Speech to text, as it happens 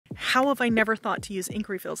How have I never thought to use ink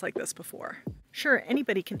refills like this before? Sure,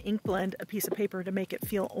 anybody can ink blend a piece of paper to make it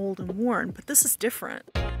feel old and worn, but this is different.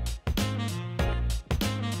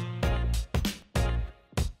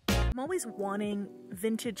 I'm always wanting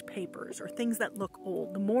vintage papers or things that look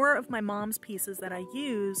old. The more of my mom's pieces that I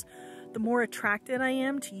use, the more attracted I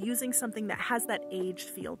am to using something that has that aged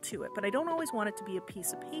feel to it. But I don't always want it to be a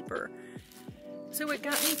piece of paper. So it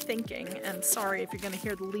got me thinking, and sorry if you're going to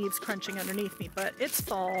hear the leaves crunching underneath me, but it's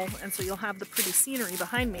fall, and so you'll have the pretty scenery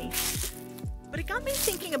behind me. But it got me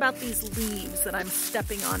thinking about these leaves that I'm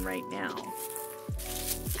stepping on right now.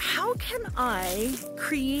 How can I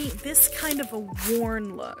create this kind of a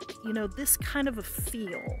worn look, you know, this kind of a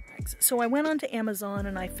feel? So I went onto Amazon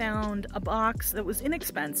and I found a box that was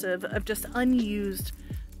inexpensive of just unused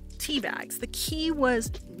tea bags. The key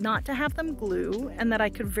was not to have them glue and that I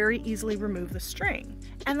could very easily remove the string.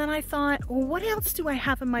 And then I thought, well, what else do I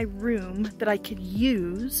have in my room that I could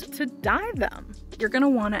use to dye them? You're going to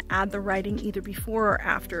want to add the writing either before or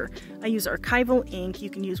after. I use archival ink.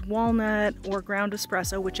 You can use walnut or ground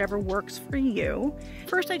espresso, whichever works for you.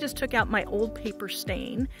 First, I just took out my old paper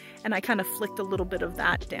stain and I kind of flicked a little bit of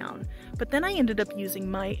that down. But then I ended up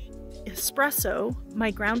using my espresso,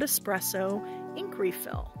 my ground espresso ink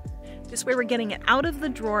refill. This way we're getting it out of the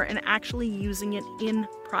drawer and actually using it in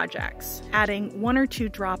projects, adding 1 or 2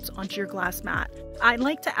 drops onto your glass mat. I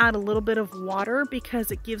like to add a little bit of water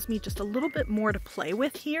because it gives me just a little bit more to play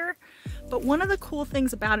with here. But one of the cool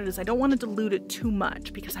things about it is I don't want to dilute it too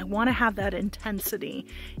much because I want to have that intensity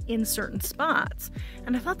in certain spots.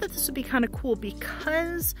 And I thought that this would be kind of cool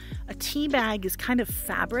because a tea bag is kind of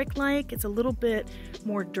fabric-like. It's a little bit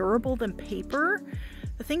more durable than paper.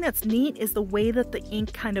 The thing that's neat is the way that the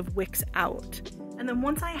ink kind of wicks out. And then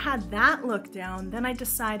once I had that look down, then I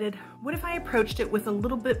decided, what if I approached it with a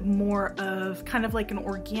little bit more of kind of like an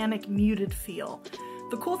organic muted feel?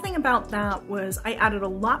 The cool thing about that was I added a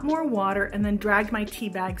lot more water and then dragged my tea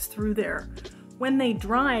bags through there. When they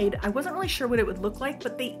dried, I wasn't really sure what it would look like,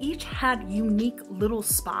 but they each had unique little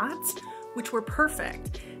spots, which were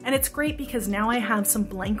perfect. And it's great because now I have some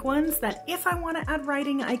blank ones that if I want to add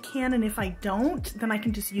writing, I can, and if I don't, then I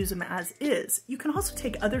can just use them as is. You can also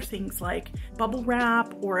take other things like bubble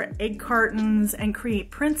wrap or egg cartons and create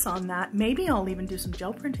prints on that. Maybe I'll even do some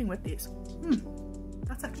gel printing with these.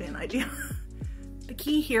 That's actually an idea. The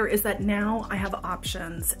key here is that now I have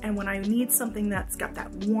options, and when I need something that's got that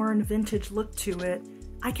worn vintage look to it,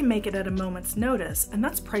 I can make it at a moment's notice, and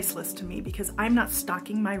that's priceless to me because I'm not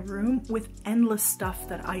stocking my room with endless stuff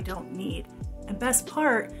that I don't need. And best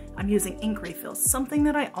part, I'm using ink refills, something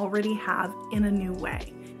that I already have in a new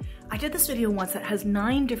way. I did this video once that has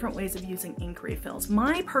 9 different ways of using ink refills.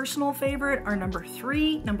 My personal favorite are number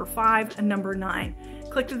 3, number 5, and number 9.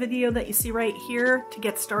 Click the video that you see right here to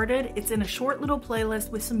get started. It's in a short little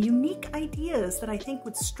playlist with some unique ideas that I think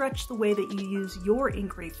would stretch the way that you use your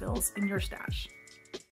ink refills in your stash.